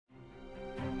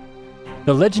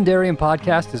The Legendarium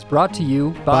podcast is brought to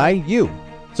you by you.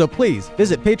 So please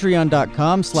visit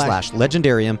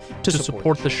patreon.com/legendarium to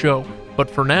support the show. But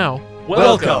for now,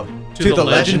 welcome to the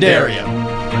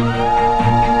Legendarium.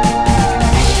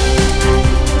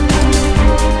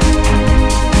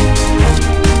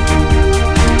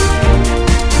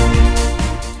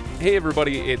 Hey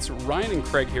everybody, it's Ryan and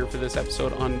Craig here for this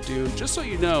episode on Dune. Just so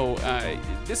you know,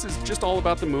 this is just all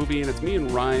about the movie, and it's me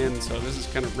and Ryan, so this is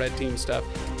kind of red team stuff.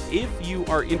 If you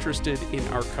are interested in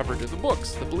our coverage of the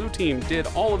books, the blue team did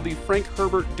all of the Frank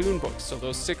Herbert Dune books, so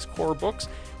those 6 core books,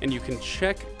 and you can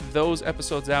check those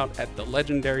episodes out at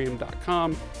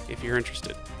thelegendarium.com if you're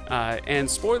interested. And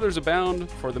spoilers abound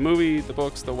for the movie, the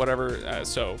books, the whatever,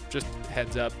 so just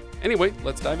heads up. Anyway,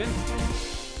 let's dive in.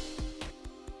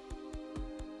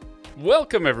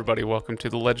 Welcome, everybody. Welcome to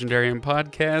the Legendarium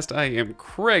podcast. I am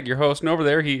Craig, your host, and over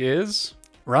there he is...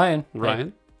 Ryan.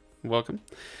 Ryan. Hey. Welcome.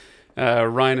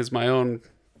 Ryan is my own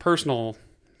personal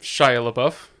Shia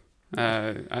LaBeouf.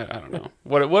 I don't know.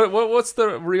 What's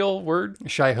the real word?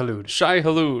 Shai Hulud. Shai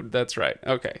Hulud, that's right.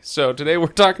 Okay, so today we're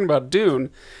talking about Dune.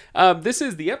 This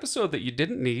is the episode that you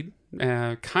didn't need,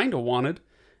 kind of wanted,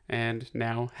 and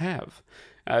now have.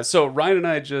 So Ryan and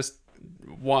I just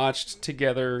watched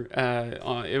together,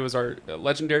 it was our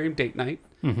Legendarium date night.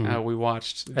 Mm-hmm. We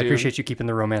watched Dune. I appreciate you keeping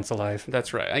the romance alive.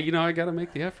 That's right. I gotta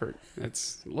make the effort.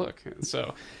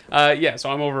 So so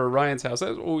I'm over at Ryan's house.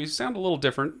 We sound a little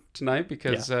different tonight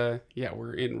because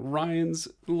we're in Ryan's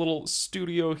little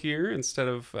studio here instead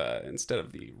of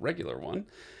the regular one.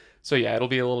 So yeah, it'll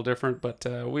be a little different, but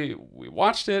we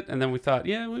watched it and then we thought,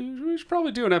 we should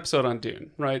probably do an episode on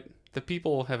Dune, right? The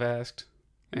people have asked,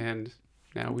 and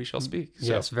now we shall speak.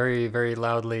 So. Yes, very, very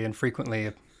loudly and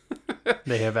frequently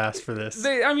they have asked for this.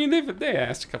 They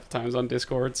asked a couple times on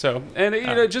Discord. So, and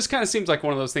it just kind of seems like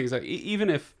one of those things that even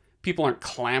if people aren't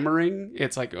clamoring,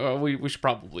 it's like, oh, we should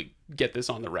probably get this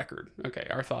on the record. Okay,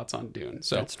 our thoughts on Dune.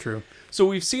 So that's true. So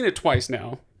we've seen it twice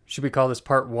now. Should we call this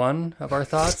part 1 of our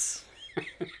thoughts?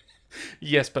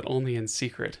 Yes, but only in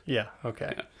secret. Yeah.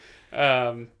 Okay.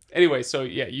 Yeah. Anyway, so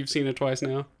you've seen it twice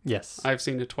now. Yes. I've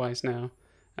seen it twice now.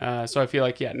 So I feel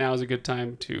like, now is a good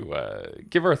time to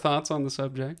give our thoughts on the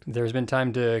subject. There's been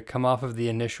time to come off of the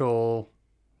initial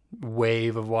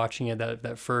wave of watching it,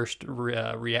 that first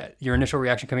your initial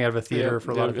reaction coming out of a theater for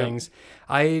a lot of things.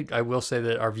 I will say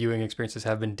that our viewing experiences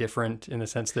have been different in the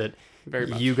sense that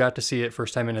you got to see it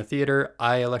first time in a theater.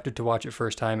 I elected to watch it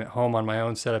first time at home on my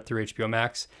own setup through HBO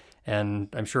Max. And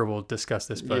I'm sure we'll discuss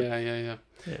this, but... Yeah.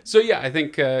 So, I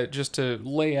think just to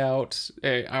lay out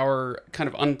our kind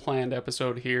of unplanned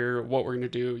episode here, what we're going to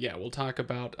do, we'll talk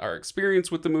about our experience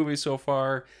with the movie so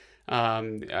far,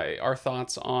 our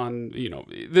thoughts on,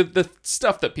 the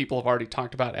stuff that people have already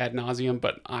talked about ad nauseum,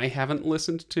 but I haven't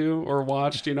listened to or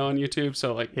watched, on YouTube.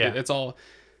 So,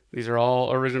 these are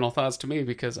all original thoughts to me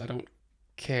because I don't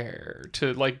care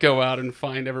to go out and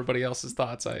find everybody else's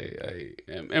thoughts. I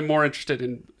am more interested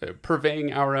in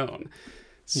purveying our own.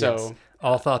 So yes.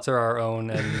 All thoughts are our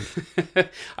own, and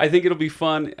I think it'll be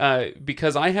fun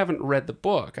because I haven't read the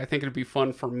book. I think it'd be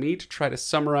fun for me to try to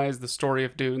summarize the story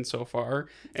of Dune so far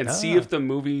and see if the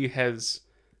movie has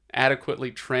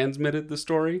adequately transmitted the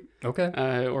story. Okay.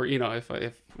 Or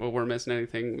if we're missing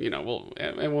anything,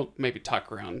 we'll maybe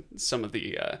talk around some of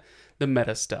the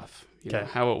meta stuff. You know,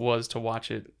 how it was to watch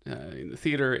it in the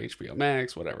theater, HBO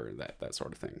Max, whatever, that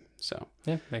sort of thing. So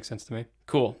yeah, makes sense to me.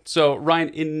 Cool. So Ryan,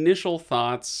 initial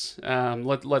thoughts.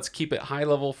 Let's keep it high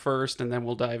level first, and then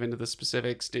we'll dive into the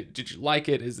specifics. Did you like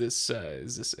it? Is this a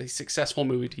successful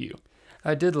movie to you?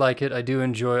 I did like it. I did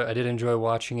enjoy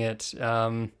watching it.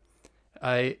 I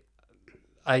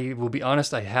will be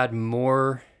honest. I had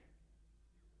more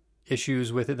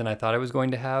issues with it than I thought I was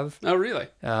going to have. Oh, really?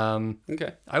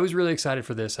 Okay. I was really excited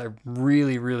for this. I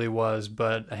really, really was.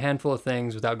 But a handful of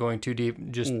things, without going too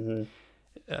deep, just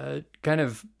kind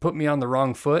of put me on the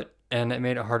wrong foot, and it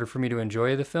made it harder for me to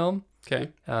enjoy the film. Okay.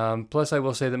 Plus, I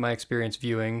will say that my experience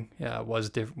viewing was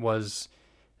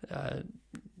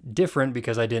different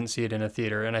because I didn't see it in a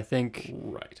theater, and I think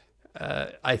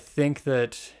I think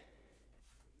that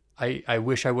I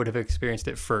wish I would have experienced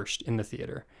it first in the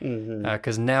theater.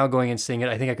 Because now going and seeing it,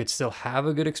 I think I could still have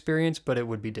a good experience, but it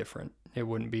would be different. It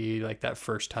wouldn't be like that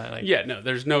first time.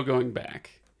 There's no going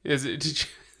back. It's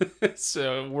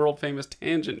world famous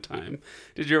tangent time.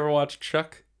 Did you ever watch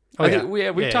Chuck? Oh,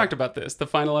 yeah. We've talked about this. The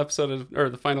final episode or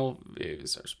the final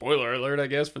spoiler alert, I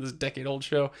guess, for this decade-old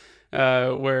show,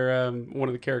 where one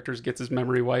of the characters gets his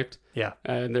memory wiped. Yeah.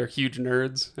 And they're huge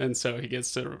nerds, and so he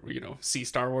gets to see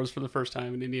Star Wars for the first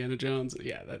time in Indiana Jones.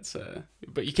 Yeah, that's.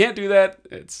 But you can't do that.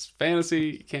 It's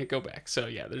fantasy. You can't go back. So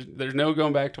yeah, there's no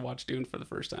going back to watch Dune for the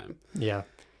first time. Yeah.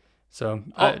 So.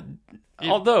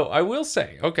 Although I will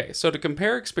say, okay, so to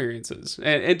compare experiences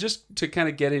and just to kind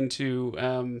of get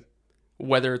into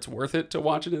whether it's worth it to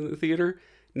watch it in the theater,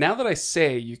 now that I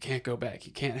say you can't go back,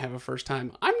 you can't have a first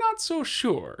time, I'm not so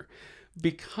sure.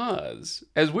 Because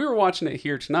as we were watching it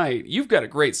here tonight, you've got a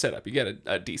great setup. You got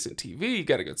a decent TV, you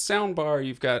got a good sound bar,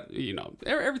 you've got,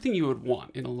 everything you would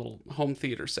want in a little home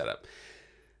theater setup.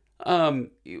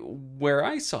 Where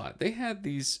I saw it, they had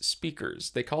these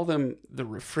speakers. They call them the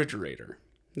refrigerator.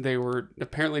 They were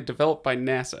apparently developed by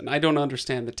NASA, and I don't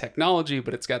understand the technology,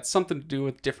 but it's got something to do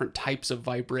with different types of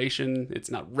vibration.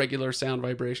 It's not regular sound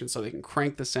vibration, so they can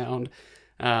crank the sound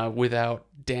without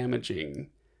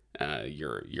damaging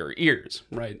your ears,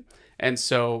 right? And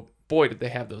so, boy, did they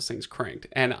have those things cranked.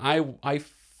 And I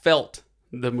felt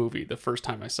the movie the first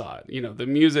time I saw it. The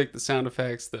music, the sound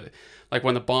effects, like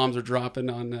when the bombs are dropping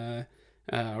on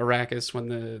Arrakis, when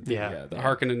the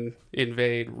Harkonnen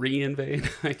reinvade,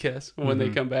 I guess, when they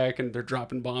come back and they're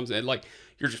dropping bombs, and like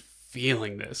you're just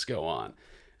feeling this go on.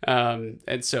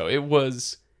 And so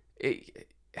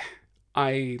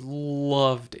I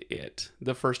loved it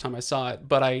the first time I saw it,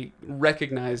 but I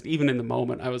recognized even in the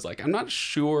moment, I was like, I'm not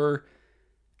sure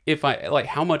if I like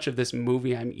how much of this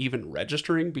movie I'm even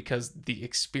registering, because the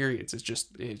experience is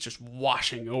just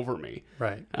washing over me.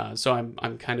 Right. So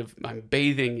I'm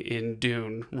bathing in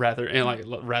Dune rather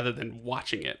than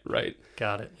watching it. Right.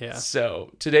 Got it. Yeah.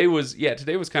 So today was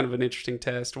kind of an interesting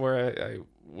test where I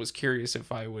was curious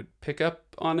if I would pick up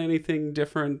on anything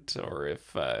different, or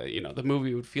if the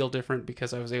movie would feel different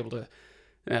because I was able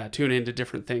to tune into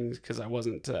different things, because I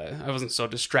wasn't so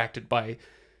distracted by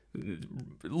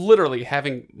literally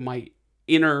having my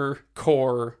inner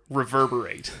core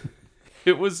reverberate.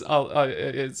 It's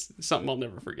something I'll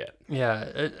never forget.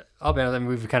 Yeah, I'll be honest. I mean,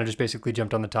 we've kind of just basically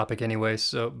jumped on the topic anyway.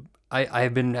 So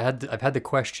I've had the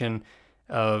question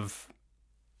of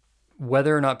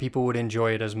whether or not people would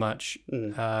enjoy it as much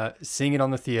seeing it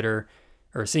on the theater,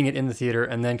 or seeing it in the theater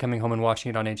and then coming home and watching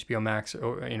it on HBO Max,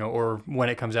 or when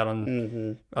it comes out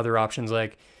on other options.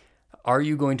 Like, are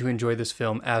you going to enjoy this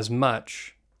film as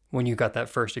much when you got that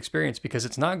first experience? Because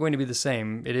it's not going to be the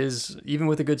same. It is, even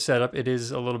with a good setup, it is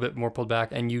a little bit more pulled back.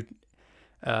 And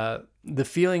the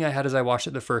feeling I had as I watched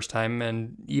it the first time,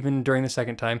 and even during the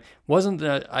second time, wasn't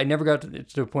that I never got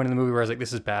to a point in the movie where I was like,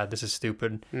 this is bad, this is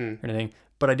stupid, or anything.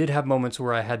 But I did have moments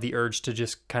where I had the urge to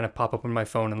just kind of pop up on my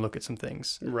phone and look at some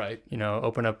things. Right.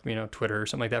 Open up, Twitter or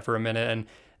something like that for a minute. And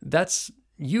that's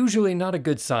usually not a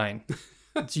good sign.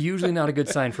 It's usually not a good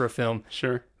sign for a film.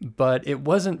 Sure. But it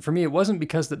wasn't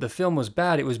because that the film was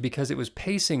bad. It was because it was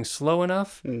pacing slow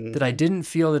enough that I didn't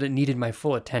feel that it needed my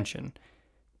full attention.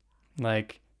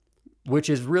 Which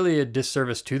is really a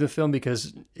disservice to the film,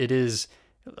 because it is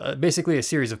basically a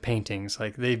series of paintings.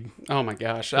 Oh my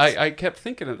gosh. I kept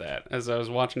thinking of that as I was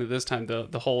watching it this time,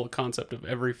 the whole concept of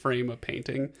every frame a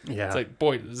painting. Yeah. It's like,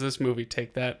 boy, does this movie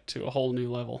take that to a whole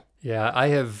new level. Yeah,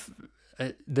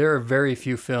 there are very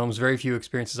few films, very few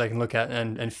experiences I can look at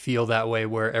and feel that way,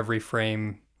 where every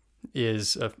frame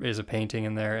is a painting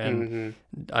in there. And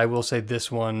I will say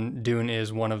this one, Dune,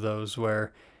 is one of those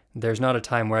where there's not a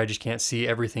time where I just can't see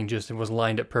everything it was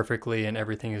lined up perfectly and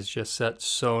everything is just set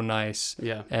so nice.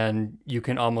 Yeah. And you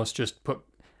can almost just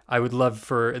I would love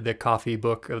for the coffee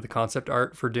book of the concept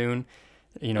art for Dune.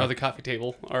 The coffee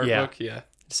table art book. Yeah.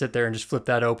 Sit there and just flip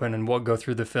that open and go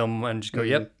through the film and just go,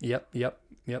 yep.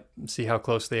 See how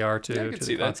close they are to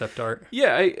the concept art.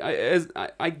 Yeah,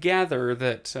 I gather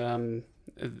that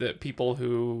that people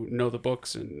who know the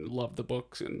books and love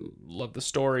the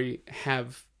story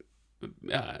have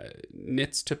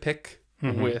nits to pick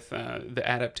with the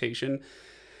adaptation,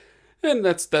 and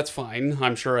that's fine.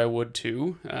 I'm sure I would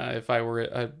too if I were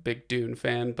a big Dune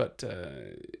fan. But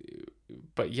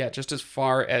yeah, just as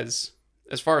far as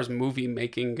movie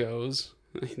making goes,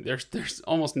 there's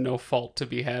almost no fault to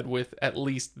be had with at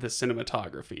least the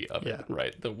cinematography of it,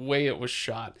 right? The way it was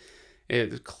shot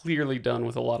is clearly done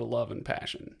with a lot of love and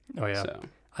passion. Oh yeah. So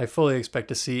I fully expect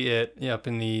to see it up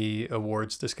in the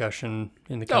awards discussion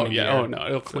in the coming year. Oh no,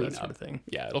 it'll clean up. Sort of thing.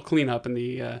 Yeah, it'll clean up in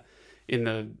the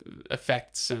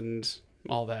effects and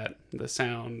all that, the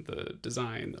sound, the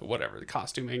design, the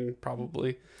costuming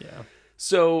probably. Yeah.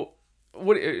 So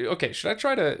what? Okay, should I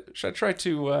try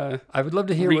to? I would love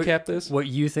to hear recap this. What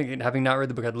you think, having not read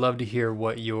the book, I'd love to hear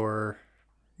what your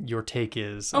your take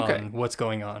is Okay. on what's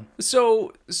going on.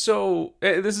 So this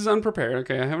is unprepared.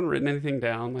 Okay, I haven't written anything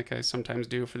down like I sometimes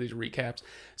do for these recaps.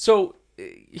 So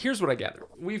here's what I gather: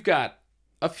 we've got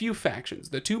a few factions.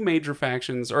 The two major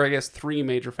factions, or I guess three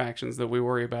major factions that we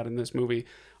worry about in this movie,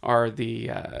 are the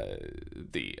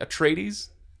Atreides,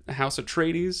 the House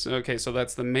Atreides. Okay, so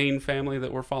that's the main family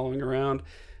that we're following around,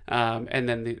 and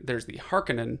then there's the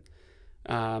Harkonnen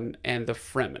and the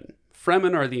Fremen.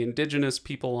 Fremen are the indigenous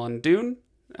people on Dune.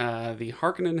 The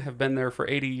Harkonnen have been there for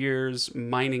 80 years,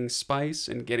 mining spice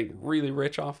and getting really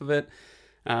rich off of it.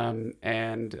 And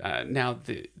now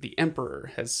the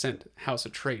Emperor has sent House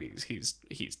Atreides.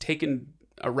 He's taken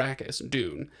Arrakis,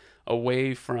 Dune,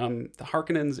 away from the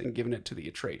Harkonnens and given it to the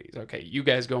Atreides. Okay, you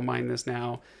guys go mine this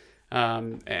now.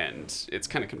 And it's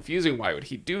kind of confusing. Why would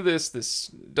he do this? This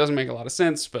doesn't make a lot of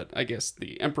sense, but I guess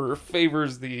the Emperor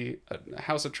favors the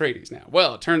House Atreides now.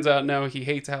 Well, it turns out no, he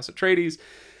hates House Atreides.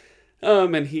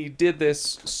 And he did this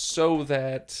so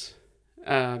that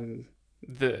the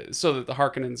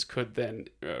Harkonnens could then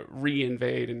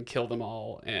reinvade and kill them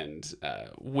all and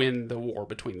win the war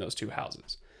between those two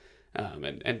houses,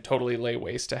 and totally lay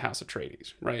waste to House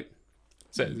Atreides, right?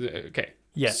 So okay,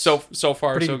 yes. So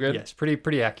far so good. Yes,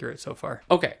 pretty accurate so far.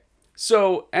 Okay,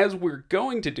 so as we're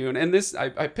going to Dune, and this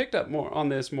I picked up more on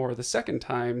this the second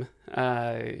time.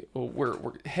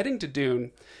 We're heading to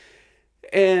Dune.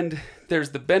 And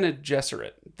there's the Bene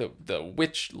Gesserit, the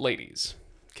witch ladies,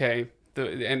 okay?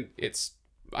 And it's,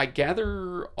 I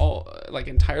gather, all like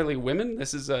entirely women.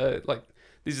 This is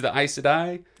these are the Aes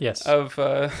Sedai Yes.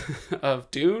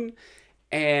 of Dune,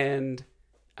 and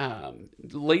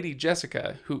Lady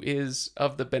Jessica, who is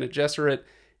of the Bene Gesserit,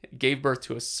 gave birth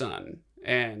to a son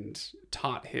and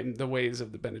taught him the ways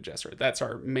of the Bene Gesserit. That's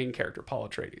our main character, Paul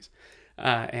Atreides,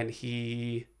 and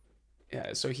he.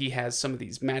 So he has some of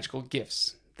these magical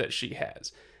gifts that she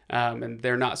has. And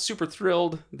they're not super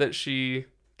thrilled that she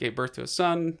gave birth to a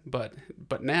son, but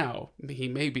now he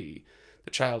may be the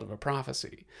child of a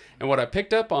prophecy. And what I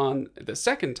picked up on the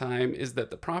second time is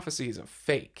that the prophecy is a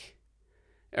fake.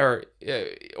 Or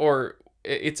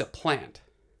it's a plant.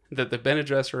 That the Bene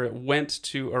Gesserit went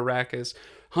to Arrakis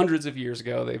hundreds of years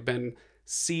ago. They've been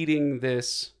seeding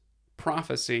this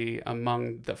prophecy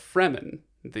among the Fremen,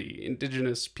 the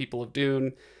indigenous people of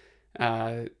Dune,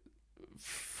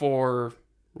 for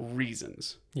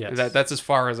reasons. Yes. That's as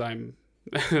far as I've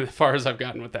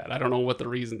gotten with that. I don't know what the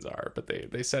reasons are, but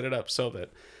they set it up so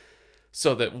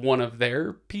that one of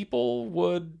their people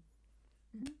would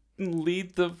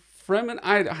lead the Fremen.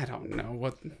 I don't know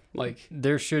what, like,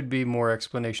 there should be more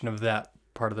explanation of that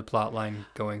part of the plot line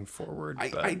going forward.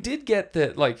 I did get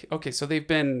that, like, okay, so they've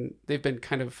been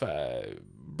kind of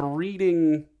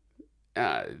breeding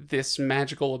this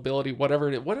magical ability, whatever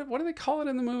it is. What do they call it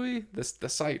in the movie? The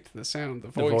sight, the sound, the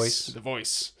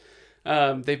voice.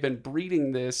 They've been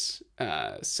breeding this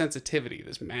sensitivity,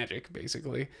 this magic,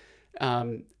 basically,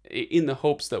 in the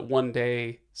hopes that one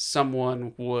day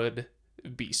someone would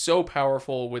be so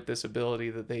powerful with this ability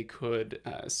that they could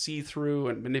see through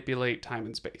and manipulate time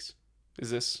and space. Is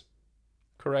this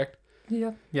correct?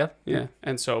 Yeah.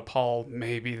 And so Paul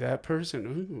may be that person.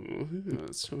 Ooh,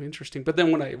 that's so interesting. But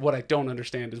then what I don't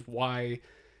understand is why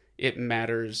it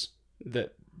matters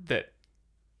that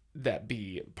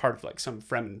be part of like some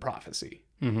Fremen prophecy.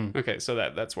 Mm-hmm. Okay, so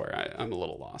that's where I'm a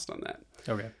little lost on that.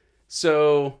 Okay.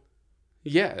 So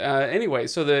yeah. Anyway,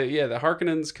 so the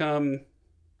Harkonnens come,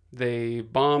 they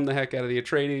bomb the heck out of the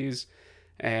Atreides.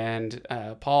 And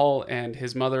Paul and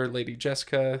his mother, Lady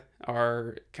Jessica,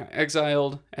 are kind of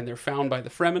exiled, and they're found by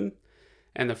the Fremen,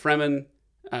 and the Fremen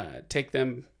take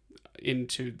them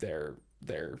into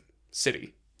their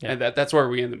city, and that's where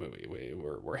we end the movie.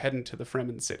 We're heading to the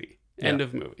Fremen city. End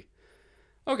of movie.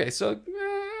 Okay, so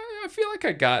I feel like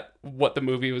I got what the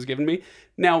movie was giving me.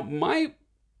 Now my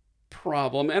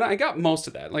problem, and I got most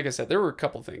of that. Like I said, there were a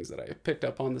couple things that I picked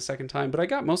up on the second time, but I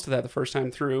got most of that the first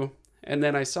time through. And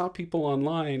then I saw people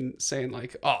online saying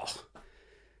like, oh,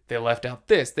 they left out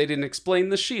this. They didn't explain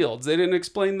the shields. They didn't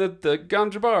explain the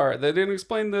Ganjabar. They didn't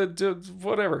explain the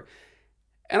whatever.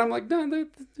 And I'm like, no,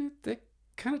 they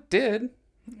kind of did.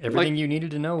 Everything you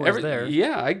needed to know was there.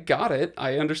 Yeah, I got it.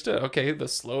 I understood. Okay, the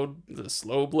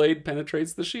slow blade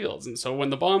penetrates the shields. And so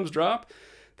when the bombs drop,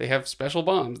 they have special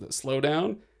bombs that slow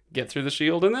down, get through the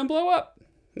shield, and then blow up.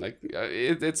 Like,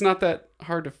 it's not that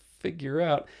hard to figure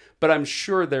out. But I'm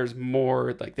sure there's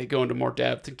more, like they go into more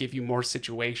depth and give you more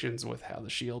situations with how the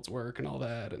shields work and all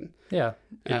that. And yeah,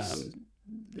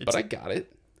 but I got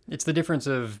it. It's the difference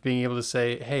of being able to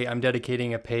say, hey, I'm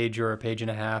dedicating a page or a page and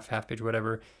a half page,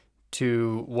 whatever,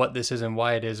 to what this is and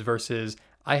why it is, versus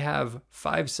I have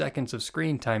 5 seconds of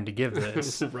screen time to give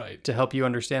this Right. to help you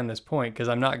understand this point, because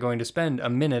I'm not going to spend a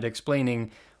minute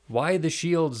explaining why the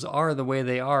shields are the way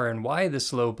they are and why the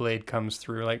slow blade comes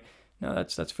through. Like, no,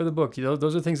 that's for the book.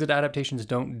 Those are things that adaptations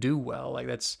don't do well. Like,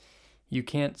 you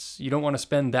don't want to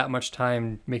spend that much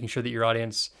time making sure that your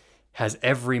audience has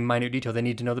every minute detail. They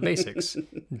need to know the basics.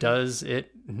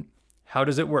 How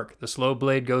does it work? The slow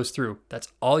blade goes through. That's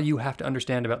all you have to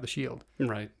understand about the shield.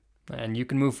 Right. And you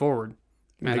can move forward.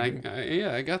 Man,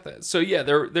 I got that. So yeah,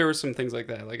 there were some things like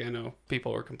that. Like, I know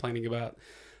people were complaining about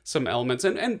some elements,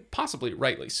 and possibly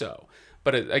rightly so.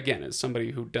 But again, as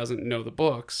somebody who doesn't know the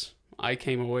books, I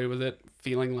came away with it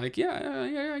feeling like,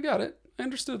 yeah, I got it. I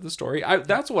understood the story.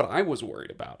 That's what I was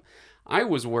worried about. I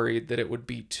was worried that it would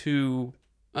be too,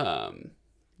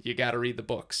 you got to read the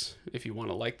books if you want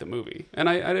to like the movie. And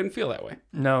I didn't feel that way.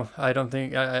 No, I don't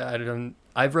think, I don't.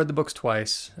 I've read the books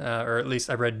twice, or at least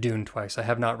I've read Dune twice. I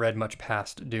have not read much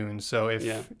past Dune. So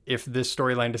if this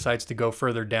storyline decides to go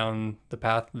further down the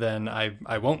path, then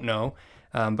I won't know.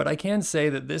 But I can say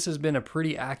that this has been a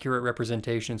pretty accurate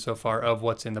representation so far of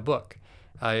what's in the book.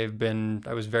 I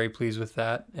was very pleased with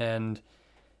that. And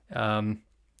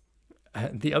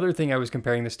the other thing I was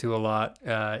comparing this to a lot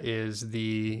is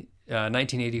the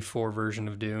 1984 version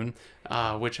of Dune,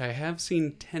 which I have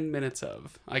seen 10 minutes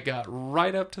of. I got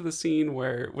right up to the scene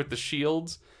where with the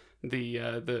shields,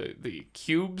 the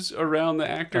cubes around the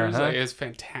actors is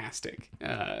fantastic.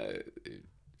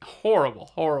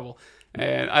 Horrible,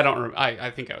 and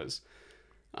I think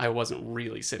I wasn't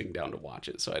really sitting down to watch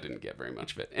it, so I didn't get very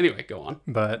much of it. Anyway, go on.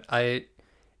 But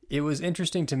it was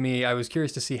interesting to me. I was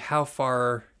curious to see how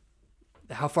far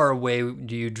away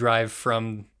do you drive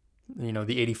from,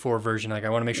 the 84 version. Like, I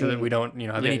want to make sure that we don't,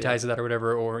 have any ties to that or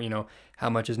whatever, or, how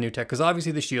much is new tech. Because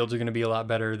obviously the shields are going to be a lot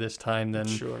better this time than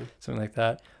something like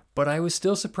that. But I was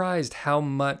still surprised how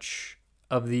much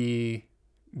of the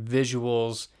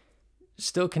visuals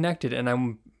still connected.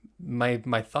 And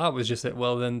my thought was just that,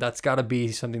 well, then that's got to be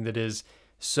something that is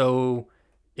so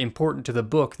important to the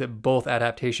book that both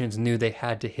adaptations knew they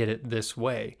had to hit it this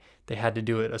way. They had to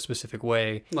do it a specific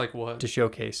way. Like what? To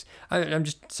showcase. I'm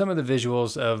just some of the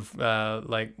visuals of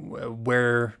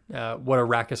where what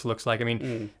Arrakis looks like. I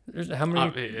mean, there's how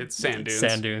many? It's sand dunes.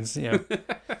 Sand dunes,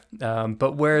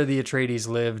 but where the Atreides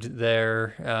lived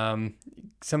there,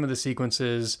 some of the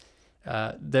sequences,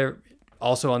 they're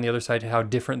also on the other side, how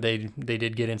different they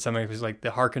did get in some areas, like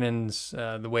the Harkonnens,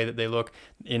 the way that they look.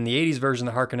 In the 80s version,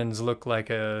 the Harkonnens look like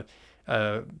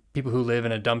people who live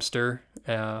in a dumpster.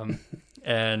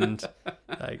 And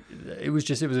it was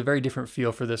a very different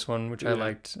feel for this one, which I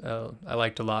liked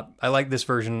a lot. I like this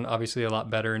version obviously a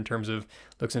lot better in terms of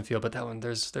looks and feel, but that one,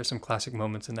 there's some classic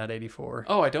moments in that 84.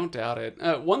 Oh, I don't doubt it.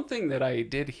 One thing that I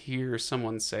did hear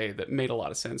someone say that made a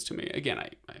lot of sense to me, again, I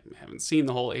haven't seen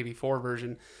the whole 84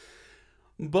 version,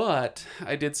 but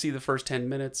I did see the first 10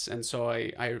 minutes, and so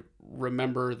I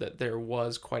remember that there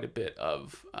was quite a bit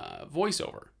of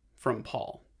voiceover from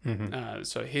Paul. Mm-hmm.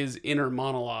 So his inner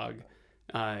monologue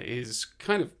is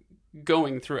kind of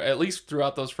going through, at least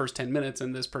throughout those first 10 minutes,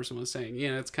 and this person was saying,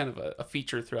 it's kind of a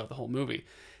feature throughout the whole movie.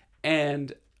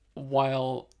 And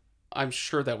while I'm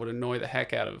sure that would annoy the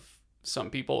heck out of some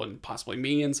people, and possibly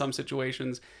me in some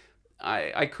situations,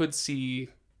 I could see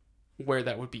where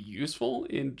that would be useful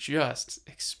in just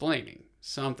explaining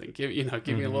something. Give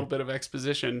me a little bit of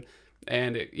exposition.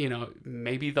 And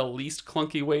maybe the least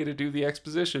clunky way to do the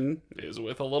exposition is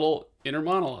with a little inner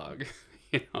monologue,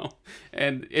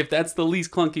 and if that's the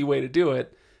least clunky way to do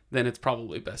it, then it's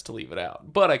probably best to leave it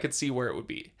out. But I could see where it would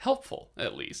be helpful,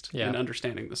 at least, in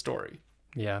understanding the story.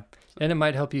 Yeah. And it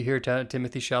might help you hear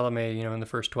Timothy Chalamet, in the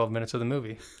first 12 minutes of the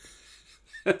movie.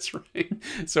 That's right.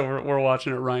 So we're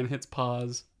watching it. Ryan hits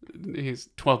pause. He's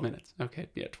 12 minutes. Okay.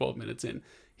 Yeah. 12 minutes in.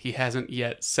 He hasn't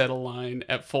yet said a line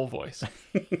at full voice.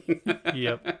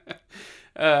 Yep.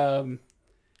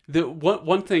 The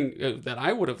one thing that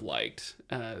I would have liked,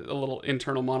 a little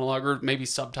internal monologue or maybe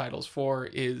subtitles for,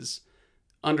 is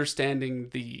understanding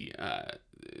the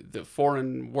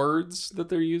foreign words that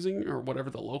they're using, or whatever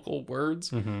the local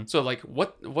words. Mm-hmm. So like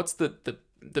what's the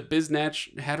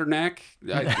biznatch hatternack?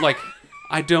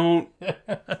 I don't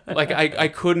like I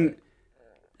couldn't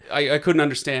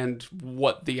understand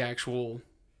what the actual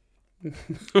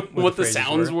what the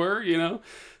sounds were,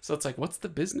 So it's like, what's the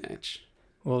biznatch?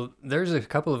 Well, there's a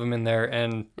couple of them in there,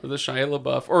 and or the Shia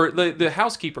LaBeouf, or the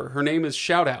housekeeper. Her name is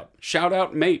Shout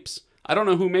Out Mapes. I don't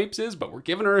know who Mapes is, but we're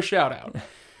giving her a shout out.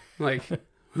 Like,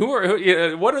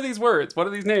 what are these words? What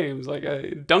are these names?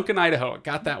 Like Duncan, Idaho. I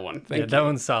got that one. Thank you. That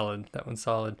one's solid.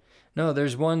 No,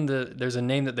 there's a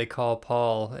name that they call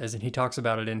Paul, as in he talks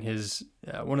about it in his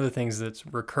one of the things that's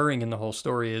recurring in the whole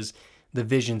story is the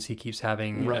visions he keeps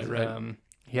having. Right.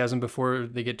 He has them before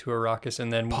they get to Arrakis,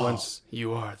 and then Paul, once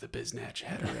you are the Biznatch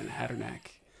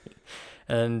Hatternack.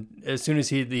 and as soon as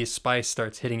the spice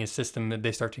starts hitting his system,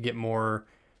 they start to get more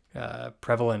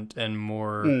prevalent and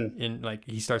more in like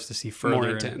he starts to see further More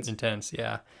intense.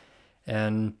 Yeah,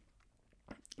 and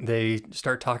they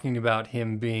start talking about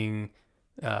him being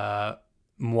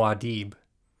Muad'Dib.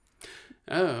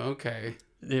 Oh, okay.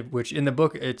 Which in the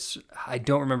book I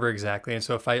don't remember exactly, and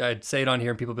so if I'd say it on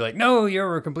here and people would be like, "No,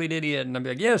 you're a complete idiot," and I'd be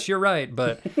like, "Yes, you're right,"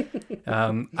 but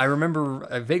I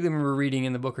vaguely remember reading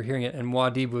in the book or hearing it, and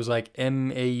Muad'Dib was like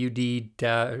MAUD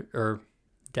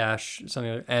dash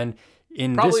something, and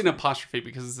in probably an apostrophe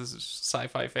because this is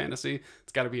sci-fi fantasy.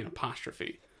 It's got to be an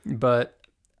apostrophe. But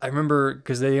I remember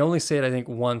because they only say it I think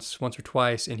once or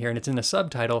twice in here, and it's in the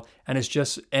subtitle, and it's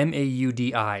just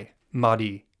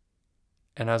Maudi,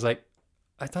 and I was like,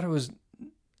 I thought it was.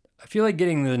 I feel like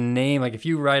getting the name, like if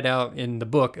you write out in the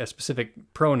book a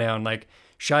specific pronoun like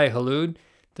Shai Halud,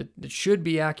 that it should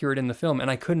be accurate in the film, and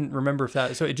I couldn't remember if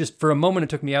that. So it just for a moment it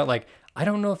took me out. Like I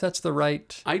don't know if that's the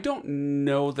right. I don't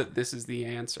know that this is the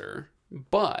answer,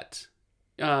 but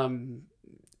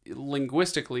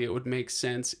linguistically it would make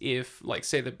sense if, like,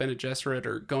 say that Bene Gesserit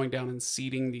are going down and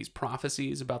seeding these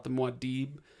prophecies about the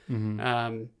Muad'Dib,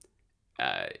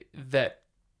 that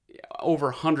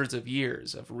over hundreds of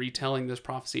years of retelling this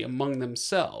prophecy among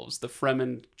themselves, the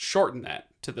Fremen shorten that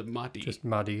to the Mahdi. Just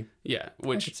Mahdi. Yeah, I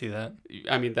which could see that.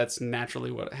 I mean, that's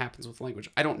naturally what happens with language.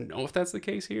 I don't know if that's the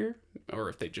case here, or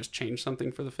if they just changed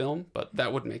something for the film, but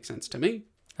that would make sense to me.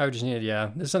 I would just need,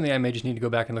 this is something I may just need to go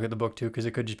back and look at the book too, because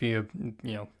it could just be a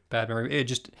bad memory. It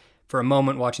just for a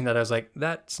moment watching that, I was like,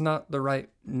 that's not the right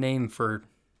name for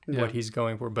what he's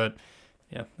going for, but.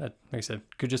 Yeah, that, like I said,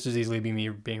 could just as easily be me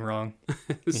being wrong.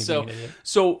 So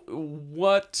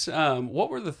what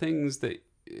were the things that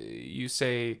you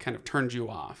say kind of turned you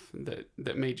off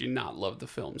that made you not love the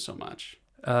film so much?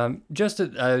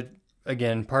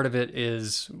 Again, part of it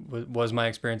was my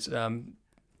experience.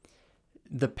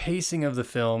 The pacing of the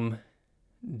film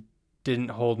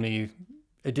didn't hold me.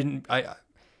 It didn't. I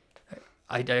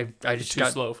just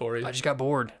got slow for you. I just got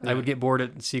bored. Yeah. I would get bored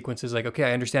at sequences. Like, okay,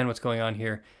 I understand what's going on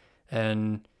here.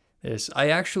 And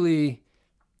I actually,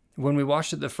 when we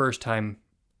watched it the first time,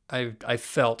 I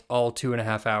felt all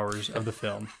 2.5 hours of the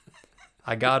film.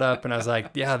 I got up and I was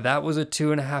like, yeah, that was a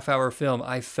 2.5 hour film.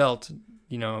 I felt,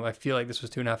 I feel like this was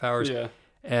 2.5 hours. Yeah.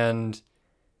 And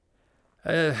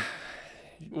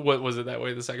what was it that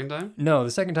way the second time? No, the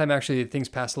second time actually things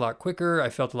passed a lot quicker. I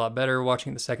felt a lot better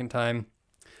watching it the second time.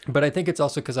 But I think it's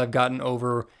also because I've gotten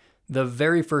over the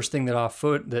very first thing that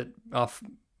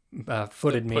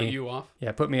footed me. Put you off?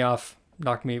 Yeah, put me off,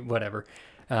 knocked me, whatever.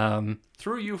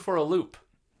 Threw you for a loop.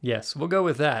 Yes, we'll go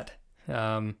with that.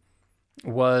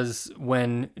 Was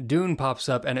when Dune pops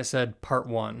up and it said part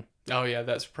 1. Oh yeah,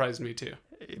 that surprised me too.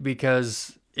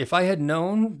 Because if I had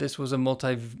known this was a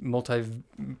multi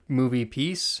movie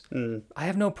piece, I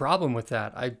have no problem with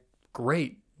that.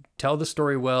 Great. Tell the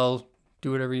story well,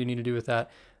 do whatever you need to do with that.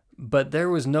 But there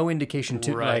was no indication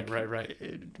to right.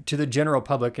 to the general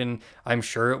public, and I'm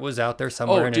sure it was out there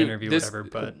somewhere in an interview, whatever.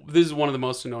 But this is one of the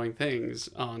most annoying things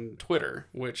on Twitter,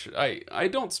 which I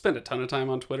don't spend a ton of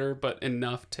time on Twitter, but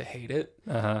enough to hate it.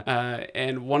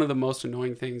 And one of the most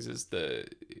annoying things is the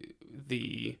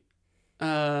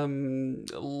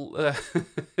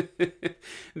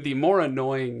more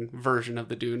annoying version of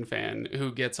the Dune fan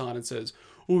who gets on and says,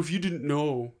 "Oh, if you didn't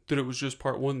know that it was just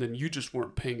part 1, then you just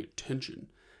weren't paying attention."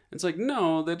 It's like,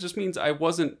 no, that just means I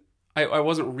wasn't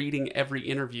reading every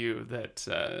interview that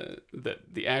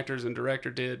the actors and director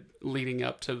did leading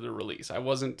up to the release. I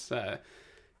wasn't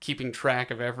keeping track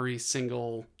of every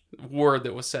single word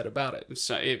that was said about it.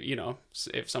 So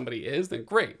if somebody is, then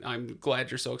great. I'm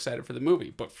glad you're so excited for the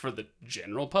movie. But for the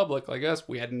general public like us,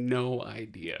 we had no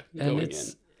idea going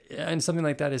in. And something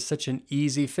like that is such an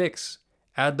easy fix.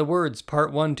 Add the words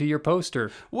part 1 to your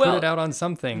poster. Well, put it out on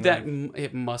something.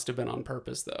 It must have been on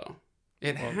purpose, though.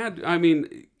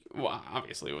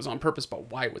 Obviously it was on purpose, but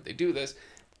why would they do this?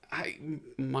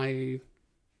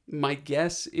 My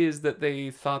guess is that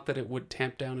they thought that it would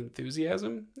tamp down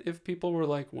enthusiasm if people were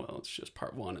like, well, it's just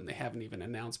part 1 and they haven't even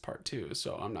announced part 2,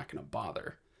 so I'm not going to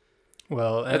bother.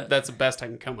 Well, that's the best I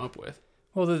can come up with.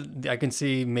 Well, I can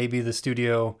see maybe the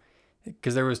studio,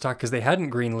 because there was talk, because they hadn't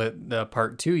greenlit the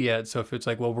part 2 yet. So if it's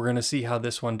like, well, we're going to see how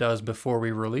this one does before we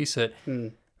release it.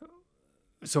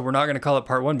 So we're not going to call it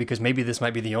part 1 because maybe this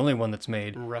might be the only one that's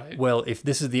made. Right. Well, if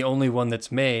this is the only one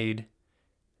that's made,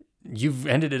 you've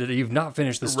ended it. You've not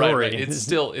finished the story. Right. It's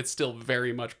still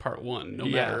very much part one,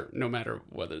 no matter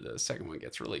whether the second one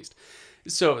gets released.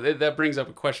 So that brings up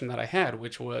a question that I had,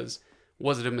 which was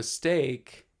it a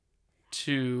mistake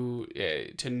to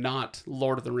not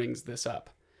Lord of the Rings this up,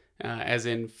 as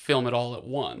in film it all at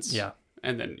once,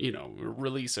 and then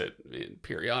release it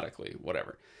periodically,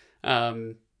 whatever.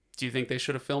 Do you think they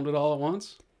should have filmed it all at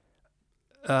once?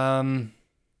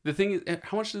 The thing is,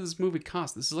 how much did this movie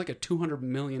cost? This is like a $200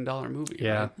 million movie.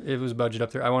 Yeah, right? It was budget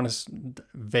up there. I want to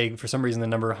vague for some reason. The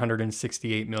number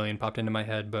 168 million popped into my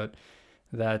head, but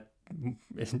that I'm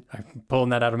pulling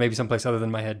that out of maybe someplace other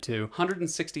than my head too.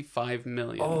 165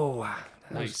 million. Oh, wow.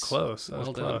 That Nice. was close. That was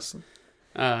close.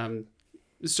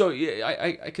 So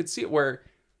yeah, I could see it where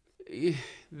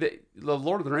the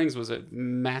Lord of the Rings was a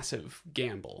massive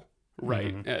gamble,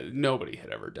 right? Nobody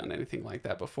had ever done anything like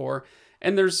that before,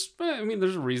 and there's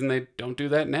a reason they don't do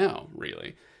that now,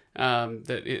 really.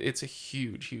 It's a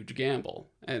huge gamble,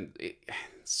 and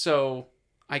so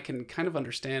I can kind of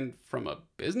understand from a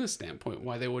business standpoint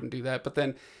why they wouldn't do that. But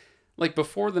then, like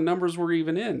before the numbers were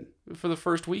even in for the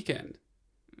first weekend,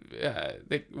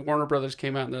 Warner Brothers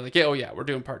came out and they're like, yeah, we're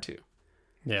doing part 2.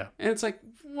 Yeah. And it's like,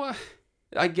 what?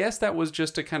 I guess that was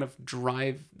just to kind of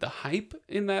drive the hype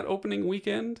in that opening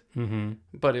weekend. Mm-hmm.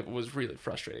 But it was really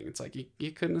frustrating. It's like,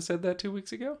 you couldn't have said that 2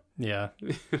 weeks ago? Yeah.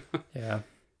 Yeah.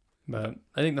 But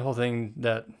I think the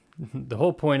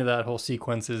whole point of that whole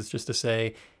sequence is just to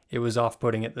say it was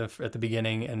off-putting at the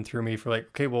beginning and threw me for like,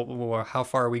 okay, well how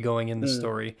far are we going in the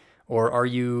story? Or are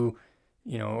you,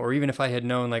 or even if I had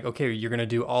known like, okay, you're going to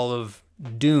do all of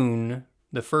Dune,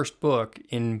 the first book,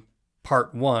 in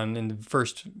part 1 in the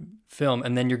first film,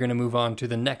 and then you're going to move on to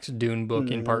the next Dune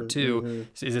book in part 2.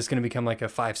 So is this going to become like a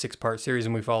 5-6 part series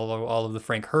and we follow all of the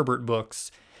Frank Herbert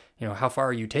books? How far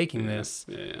are you taking this?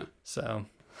 Yeah. So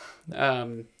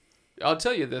I'll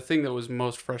tell you, the thing that was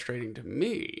most frustrating to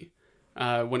me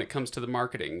when it comes to the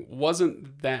marketing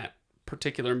wasn't that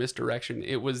particular misdirection.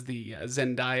 It was the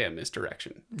Zendaya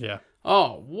misdirection. Yeah.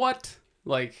 Oh, what?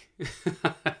 Like,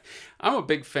 I'm a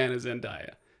big fan of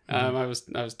Zendaya. I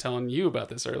was telling you about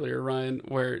this earlier, Ryan,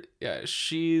 where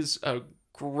she's a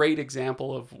great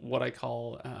example of what I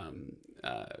call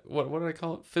what do I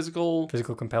call it? Physical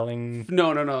compelling.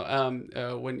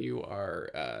 No. When you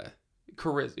are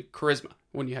charisma.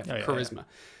 When you have charisma.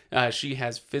 Yeah. She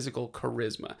has physical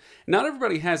charisma. Not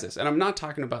everybody has this, and I'm not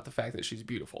talking about the fact that she's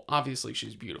beautiful. Obviously,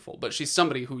 she's beautiful, but she's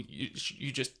somebody who you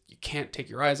can't take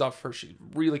your eyes off her. She's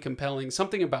really compelling.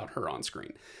 Something about her on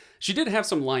screen. She did have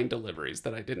some line deliveries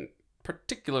that I didn't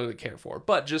particularly care for,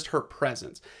 but just her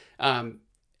presence.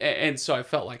 And so I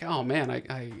felt like, oh man,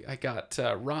 I got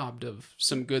robbed of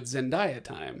some good Zendaya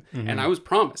time. Mm-hmm. And I was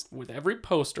promised with every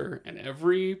poster and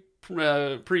every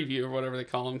preview or whatever they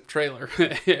call them, trailer,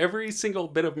 every single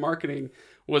bit of marketing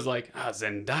was like,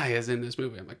 Zendaya's in this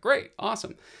movie. I'm like, great,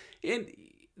 awesome. And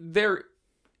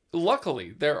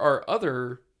luckily there are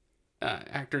other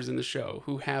actors in the show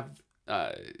who have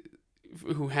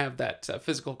that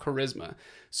physical charisma.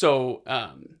 So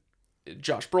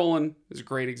Josh Brolin is a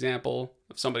great example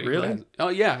of somebody really? Who has, oh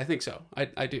yeah, I think so.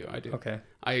 I do. Okay.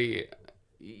 I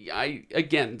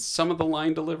again, some of the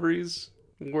line deliveries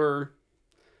were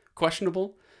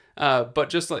questionable, but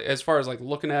just like as far as like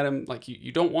looking at him, like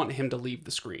you don't want him to leave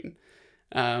the screen.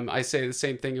 I say the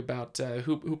same thing about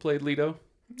who played Leto?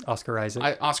 Oscar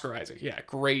Isaac. Oscar Isaac, yeah,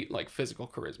 great like physical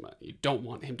charisma. You don't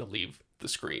want him to leave the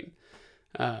screen.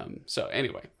 So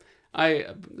anyway, I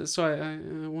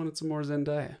wanted some more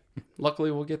Zendaya.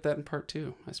 Luckily, we'll get that in part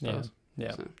 2, I suppose.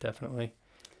 Yeah, so. Definitely.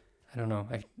 I don't know.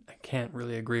 I can't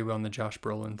really agree on the Josh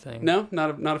Brolin thing. No, not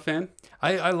a fan.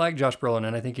 I like Josh Brolin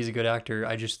and I think he's a good actor.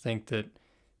 I just think that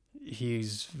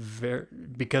he's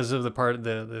because of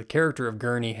the character of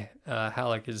Gurney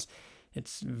Halleck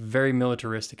it's very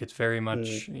militaristic. It's very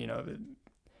much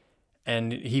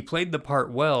and he played the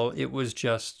part well. It was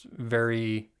just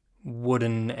very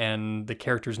wooden and the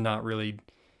character's not really.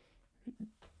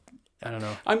 I don't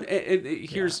know.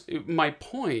 Here's my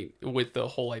point with the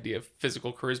whole idea of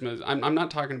physical charisma. I'm not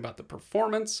talking about the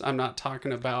performance. I'm not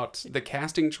talking about the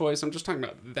casting choice. I'm just talking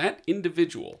about that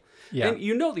individual. Yeah.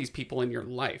 And these people in your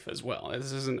life as well.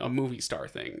 This isn't a movie star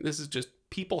thing. This is just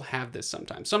people have this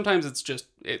sometimes. Sometimes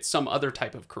it's some other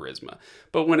type of charisma.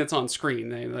 But when it's on screen,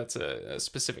 that's a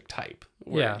specific type.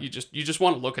 Where you just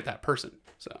want to look at that person.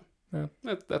 So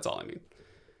that's all I mean.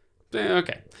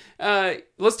 Okay.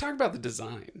 Let's talk about the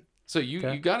design. So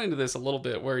you got into this a little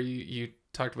bit where you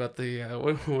talked about the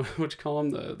what you call them,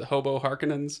 the hobo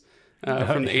Harkonnens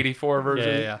from the 84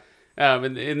 version. Yeah.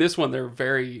 And in this one they're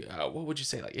very what would you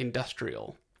say, like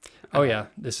industrial. Oh yeah,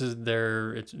 it's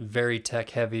very tech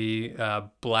heavy.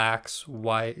 Blacks,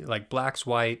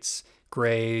 whites,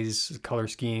 grays, color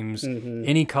schemes.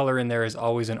 Any color in there is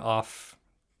always an off.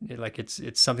 Like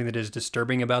it's something that is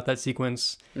disturbing about that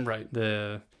sequence. Right.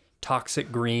 The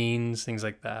toxic greens, things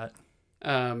like that.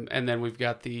 And then we've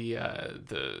got the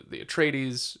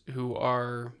Atreides, who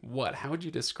are what? How would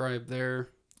you describe their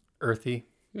Earthy.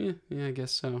 Yeah, I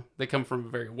guess so. They come from a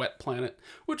very wet planet,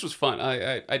 which was fun.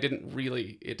 I didn't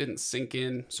really, it didn't sink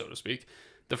in, so to speak.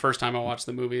 The first time I watched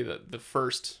the movie, the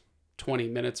first 20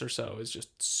 minutes or so is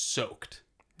just soaked.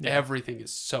 Yeah. Everything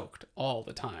is soaked all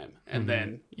the time. And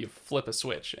then you flip a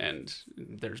switch and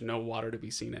there's no water to be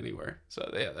seen anywhere.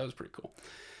 So yeah, that was pretty cool.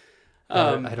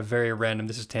 I had a very random,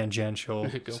 this is tangential,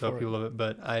 Go so for people love it,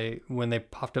 but when they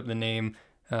popped up the name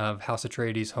of House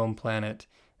Atreides' home planet,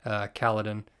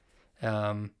 Caladan,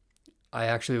 I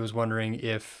actually was wondering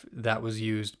if that was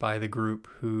used by the group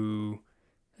who,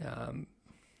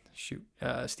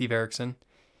 Steve Erickson.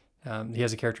 He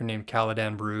has a character named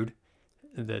Caladan Brood.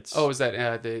 That's is that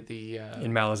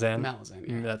in Malazan? Malazan,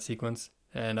 yeah. In that sequence,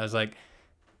 and I was like,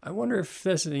 I wonder if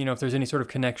this, if there's any sort of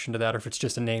connection to that, or if it's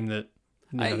just a name that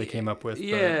they came up with.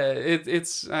 Yeah,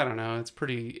 it's I don't know. It's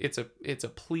pretty. It's a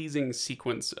pleasing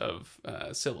sequence of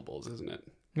syllables, isn't it?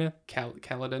 Yeah.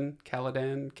 Caladan,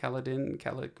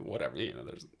 whatever.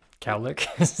 There's Cowlick.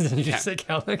 Did you just say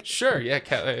Cowlick? Sure. Yeah.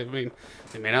 I mean,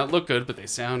 they may not look good, but they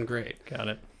sound great. Got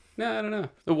it. No, I don't know.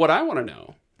 What I want to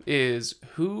know is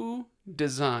who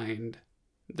designed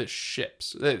the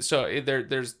ships. So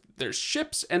there's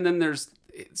ships, and then there's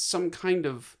some kind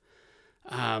of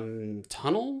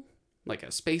tunnel, like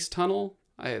a space tunnel.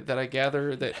 That I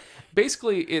gather that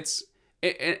basically it's,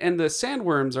 and the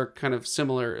sandworms are kind of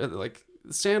similar. Like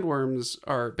the sandworms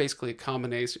are basically a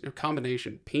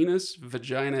combination penis,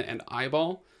 vagina, and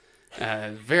eyeball.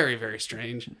 Very, very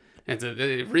strange. And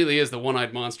it really is the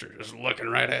one-eyed monster just looking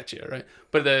right at you, right?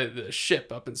 But the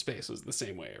ship up in space was the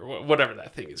same way, or whatever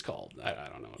that thing is called. I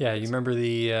don't know. Yeah, you remember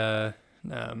the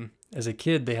as a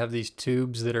kid they have these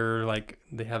tubes that are like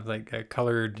they have like a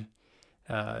colored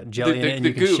jelly in it, and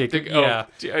you can shake it. Yeah,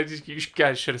 you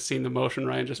guys should have seen the motion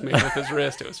Ryan just made with his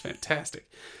wrist. It was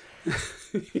fantastic.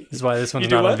 This is why this one's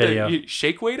not on video. You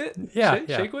shake weight it? Yeah,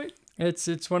 Shake weight?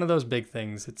 It's one of those big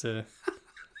things. It's a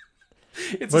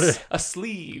a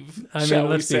sleeve. I mean,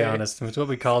 let's be honest. It's what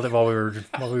we called it while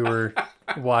we were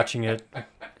watching it.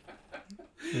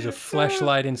 There's a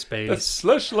fleshlight in space.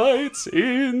 Fleshlights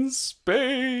in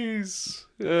space.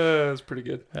 That's pretty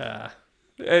good.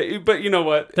 But you know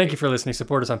what? Thank you for listening.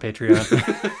 Support us on Patreon.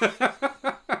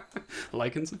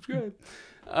 Like and subscribe.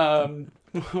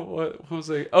 What was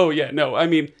I? Oh yeah, no. I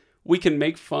mean, we can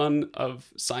make fun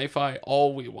of sci-fi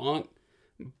all we want,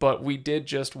 but we did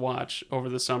just watch over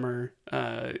the summer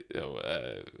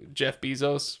Jeff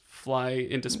Bezos fly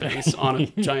into space on a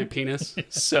giant penis.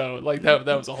 So like that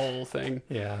was a whole thing.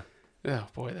 Yeah. Oh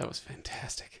boy, that was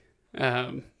fantastic.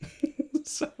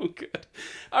 So good.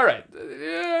 All right.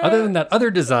 Other than that,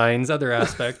 other designs, other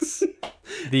aspects,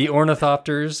 the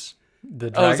ornithopters.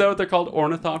 Is that what they're called?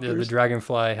 Ornithopters? Yeah, the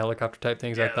dragonfly helicopter type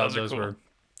things. Yeah, I thought those cool. were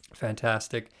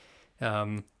fantastic.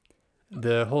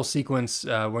 The whole sequence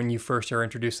when you first are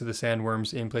introduced to the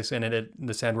sandworms in place, and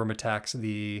the sandworm attacks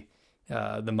the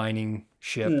mining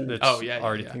ship. That's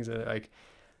already things that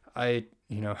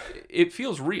it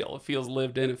feels real. It feels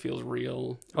lived in. It feels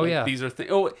real. Oh yeah, these are things.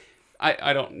 Oh,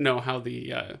 I don't know how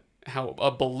how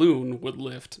a balloon would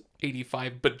lift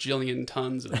 85 bajillion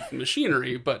tons of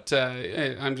machinery, but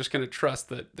I'm just going to trust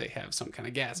that they have some kind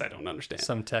of gas I don't understand.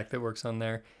 Some tech that works on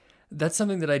there. That's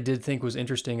something that I did think was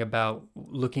interesting about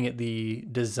looking at the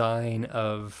design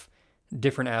of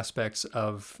different aspects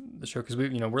of the show, because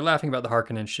we're laughing about the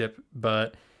Harkonnen ship,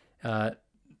 but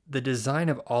the design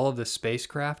of all of the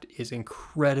spacecraft is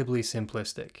incredibly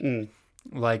simplistic.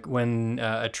 Like when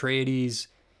Atreides,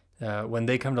 when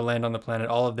they come to land on the planet,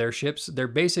 all of their ships, they're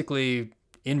basically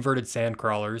inverted sand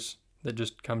crawlers that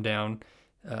just come down,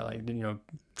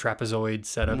 trapezoid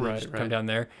setup, come down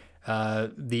there.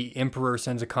 The Emperor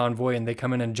sends a convoy and they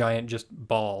come in a giant just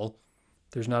ball.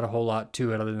 There's not a whole lot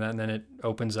to it other than that, and then it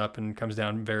opens up and comes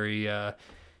down very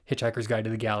Hitchhiker's Guide to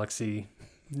the Galaxy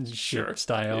ship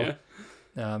style. Yeah.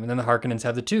 And then the Harkonnens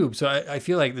have the tube. So I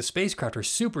feel like the spacecraft are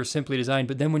super simply designed,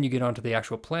 but then when you get onto the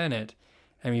actual planet,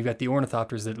 you've got the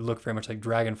ornithopters that look very much like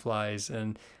dragonflies,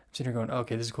 and I'm sitting here going,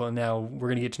 okay, this is cool. And now we're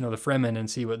going to get to know the Fremen and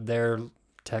see what their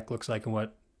tech looks like and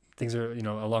what things are,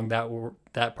 along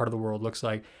that part of the world looks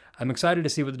like. I'm excited to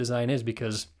see what the design is,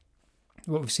 because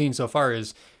what we've seen so far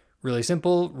is really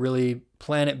simple, really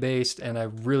planet-based, and I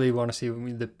really want to see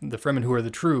the Fremen, who are the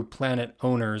true planet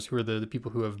owners, who are the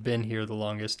people who have been here the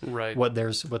longest, Right. what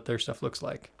their stuff looks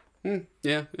like.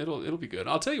 Yeah, it'll be good.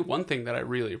 I'll tell you one thing that I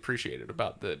really appreciated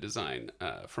about the design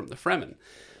from the Fremen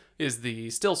is the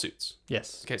still suits.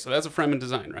 Yes. Okay, so that's a Fremen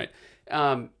design, right?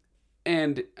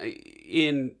 And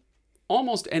in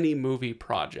almost any movie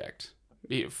project,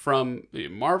 from the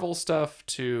Marvel stuff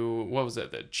to, what was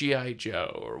it, the G.I.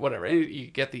 Joe or whatever, and you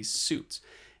get these suits,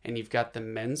 and you've got the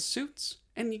men's suits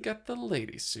and you got the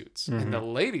ladies' suits. And the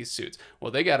ladies' suits,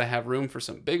 well, they got to have room for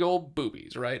some big old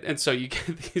boobies, right? And so you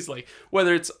get these, like,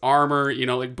 whether it's armor, you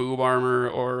know, like boob armor,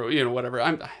 or, you know, whatever.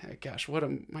 Gosh, what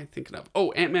am I thinking of?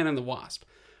 Oh, Ant-Man and the Wasp,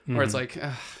 where it's like,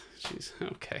 jeez,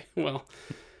 okay, well,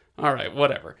 all right,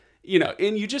 whatever. You know,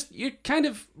 and you kind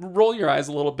of roll your eyes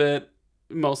a little bit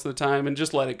most of the time and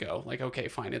just let it go. Like, okay,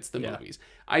 fine, it's the movies.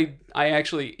 I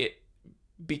actually,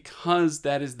 because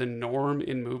that is the norm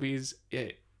in movies,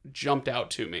 it jumped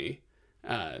out to me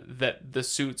that the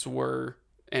suits were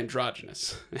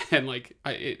androgynous. And like,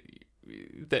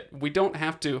 that we don't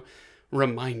have to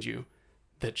remind you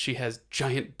that she has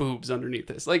giant boobs underneath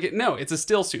this. Like, no, it's a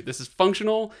still suit. This is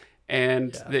functional,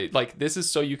 and this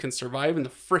is so you can survive in the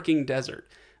freaking desert.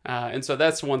 And so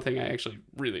that's one thing I actually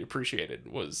really appreciated,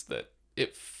 was that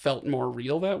it felt more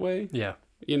real that way. Yeah.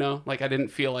 You know, like I didn't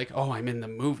feel like, oh, I'm in the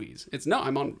movies. It's no,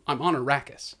 I'm on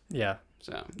Arrakis. Yeah.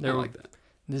 So I like that.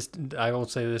 I will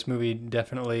say this movie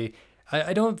definitely.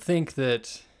 I don't think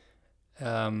that.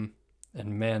 And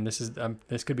man,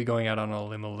 this could be going out on a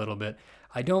limb a little bit.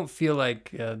 I don't feel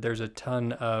like there's a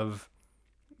ton of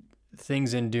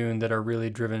things in Dune that are really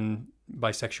driven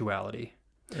by sexuality.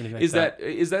 Or anything like that.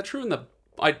 Is that true in the?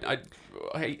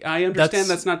 I understand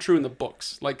that's not true in the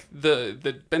books. Like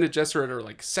the Bene Gesserit are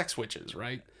like sex witches,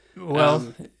 right?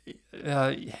 Well,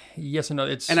 yes and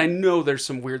no. And I know there's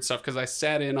some weird stuff because I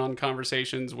sat in on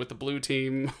conversations with the Blue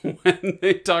Team when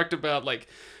they talked about like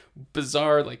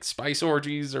bizarre like spice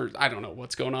orgies, or I don't know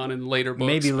what's going on in later books.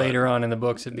 Maybe later on in the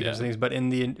books it becomes things, but in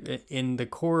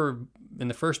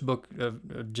the first book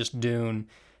of just Dune,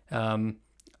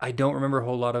 I don't remember a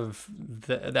whole lot of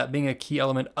that being a key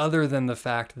element, other than the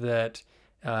fact that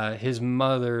his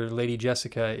mother, Lady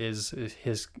Jessica, is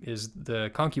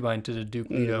the concubine to the Duke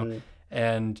Leto,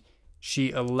 and she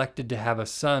elected to have a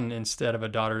son instead of a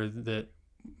daughter, that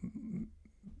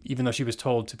even though she was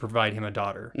told to provide him a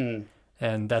daughter.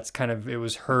 And that's kind of, it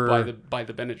was her by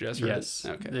the Bene Gesserit. Yes.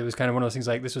 Okay. It was kind of one of those things,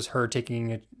 like, this was her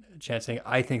taking a chance, saying,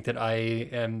 I think that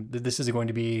this is going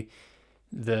to be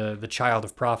the child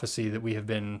of prophecy that we have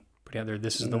been putting out there.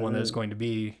 This is the one that is going to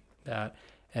be that.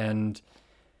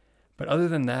 But other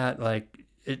than that, like,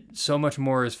 it so much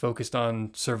more is focused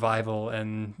on survival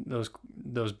and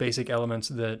those basic elements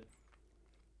that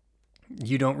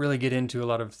you don't really get into a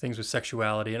lot of things with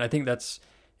sexuality. And I think it's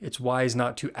wise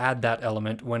not to add that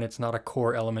element when it's not a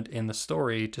core element in the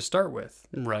story to start with.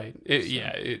 Right.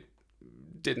 It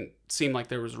didn't seem like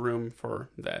there was room for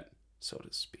that, so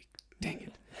to speak. Dang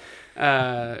it.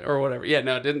 Or whatever. Yeah,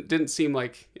 no, it didn't seem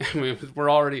like, I mean,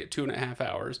 we're already at 2.5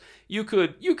 hours. You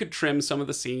could trim some of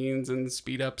the scenes and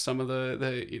speed up some of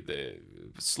the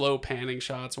slow panning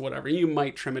shots or whatever. You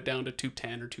might trim it down to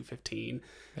 210 or 215.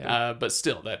 Yeah. But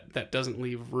still, that doesn't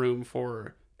leave room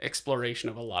for exploration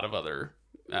of a lot of other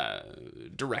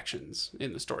directions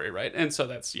in the story, right? And so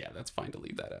that's fine to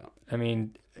leave that out. I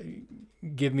mean,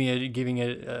 giving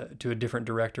it to a different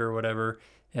director or whatever,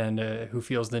 and who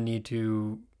feels the need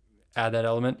to add that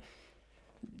element.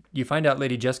 You find out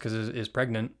Lady Jessica is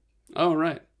pregnant. Oh,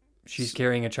 right. She's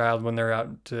carrying a child when they're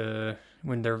out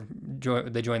when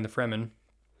they join the Fremen,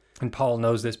 and Paul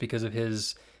knows this because of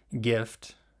his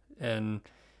gift, and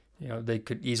you know they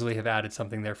could easily have added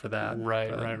something there for that.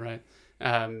 Right.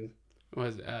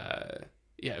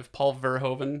 If Paul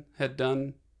Verhoeven had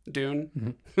done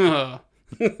Dune,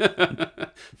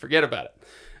 forget about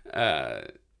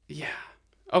it. Yeah.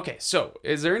 Okay, so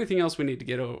is there anything else we need to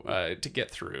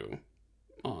get through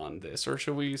on this, or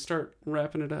should we start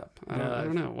wrapping it up? I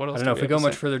don't know. What else? I don't know. If we go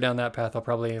much further down that path, I'll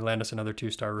probably land us another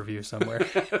 2-star review somewhere.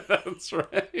 That's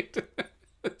right.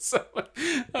 So,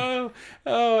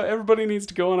 everybody needs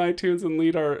to go on iTunes and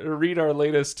read our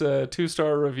latest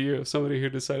 2-star review of somebody who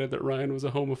decided that Ryan was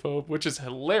a homophobe, which is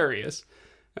hilarious.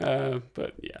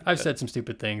 But yeah, I've said some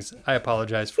stupid things. I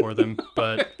apologize for them,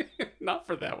 but not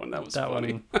for that one. That was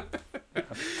funny.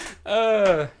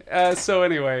 So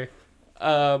anyway,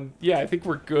 I think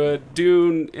we're good.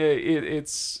 Dune,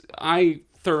 I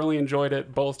thoroughly enjoyed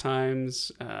it both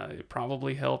times. It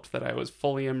probably helped that I was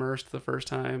fully immersed the first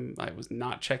time. I was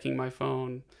not checking my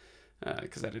phone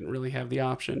because I didn't really have the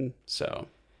option. So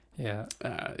Yeah.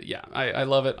 I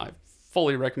love it. I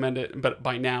fully recommend it. But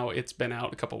by now, it's been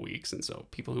out a couple weeks, and so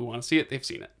people who want to see it, they've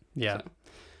seen it. Yeah.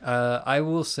 So. I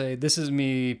will say this is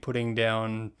me putting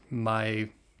down my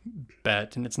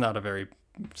bet, and it's not a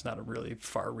really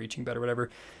far-reaching bet or whatever.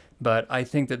 But I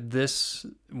think that this,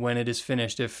 when it is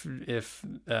finished, if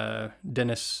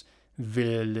Denis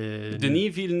Villeneuve.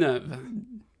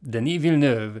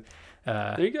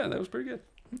 there you go. That was pretty good.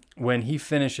 When he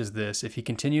finishes this, if he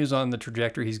continues on the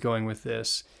trajectory he's going with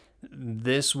this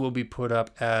will be put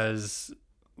up as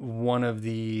one of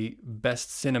the best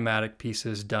cinematic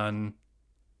pieces done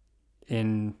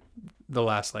in the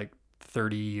last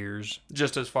 30 years.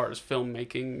 Just as far as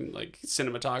filmmaking,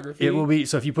 cinematography. It will be.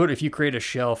 So if you create a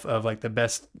shelf of the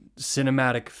best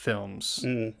cinematic films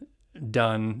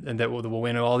done, and that will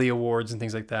win all the awards and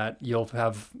things like that, you'll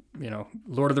have,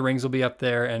 Lord of the Rings will be up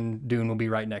there and Dune will be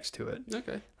right next to it.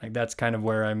 Okay. That's kind of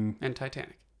where I'm. And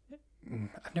Titanic.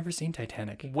 I've never seen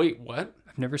Titanic. Wait, what?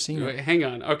 I've never seen it. Hang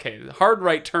on. Okay, hard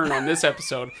right turn on this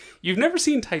episode. You've never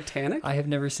seen Titanic? I have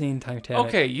never seen Titanic.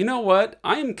 Okay, you know what?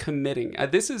 I am committing.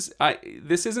 This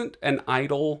isn't an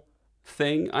idle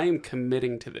thing. I am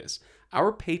committing to this.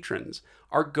 Our patrons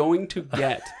are going to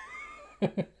get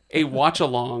a watch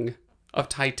along of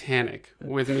Titanic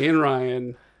with me and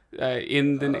Ryan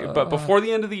but before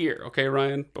the end of the year. Okay,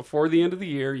 Ryan, before the end of the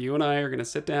year, you and I are going to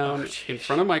sit down in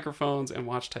front of microphones and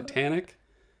watch Titanic.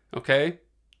 Okay?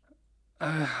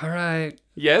 All right.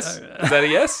 Yes? Is that a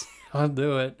yes? I'll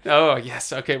do it. Oh,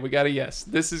 yes. Okay, we got a yes.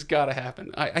 This has got to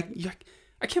happen. I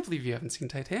can't believe you haven't seen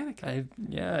Titanic.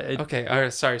 Okay, all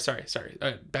right, sorry.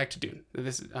 Back to Dune.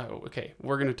 Okay.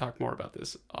 We're going to talk more about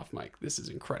this off mic. This is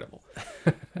incredible.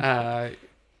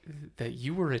 That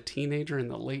you were a teenager in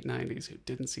the late 90s who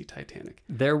didn't see Titanic.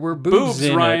 There were boobs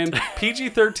in Ryan. it.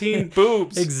 PG-13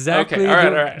 boobs. Exactly. Okay,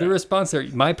 all right. The response there.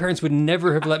 My parents would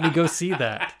never have let me go see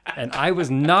that. And I was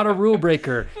not a rule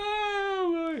breaker.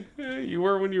 Oh, you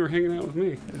were when you were hanging out with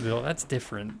me. Well, that's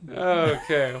different.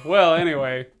 Okay. Well,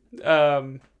 anyway.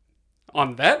 On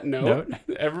that note,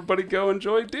 everybody go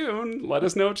enjoy Dune. Let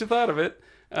us know what you thought of it.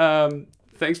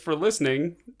 Thanks for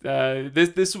listening.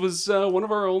 This was one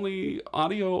of our only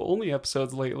audio-only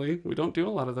episodes lately. We don't do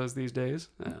a lot of those these days.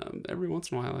 Every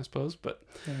once in a while, I suppose. But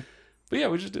yeah,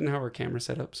 we just didn't have our camera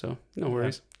set up, so no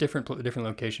worries. Yeah. Different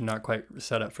location, not quite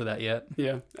set up for that yet.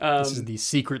 Yeah. This is the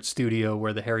secret studio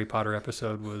where the Harry Potter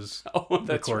episode was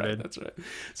recorded. That's right.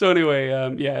 So anyway,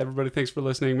 everybody, thanks for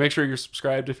listening. Make sure you're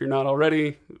subscribed if you're not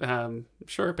already.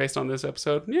 Sure, based on this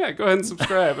episode. Yeah, go ahead and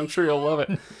subscribe. I'm sure you'll love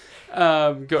it.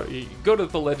 Go to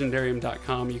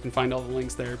thelegendarium.com. You can find all the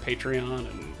links there, Patreon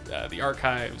and the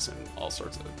archives and all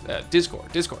sorts of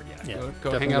Discord. Yeah,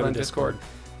 go hang out on Discord.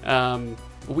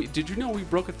 Did you know we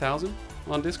broke 1,000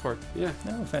 on Discord? Yeah.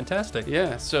 Oh, fantastic.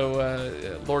 Yeah. So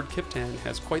Lord Kiptan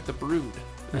has quite the brood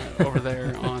over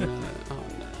there on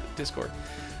Discord.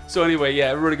 So anyway,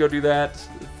 everybody go do that.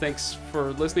 Thanks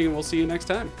for listening, and we'll see you next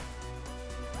time.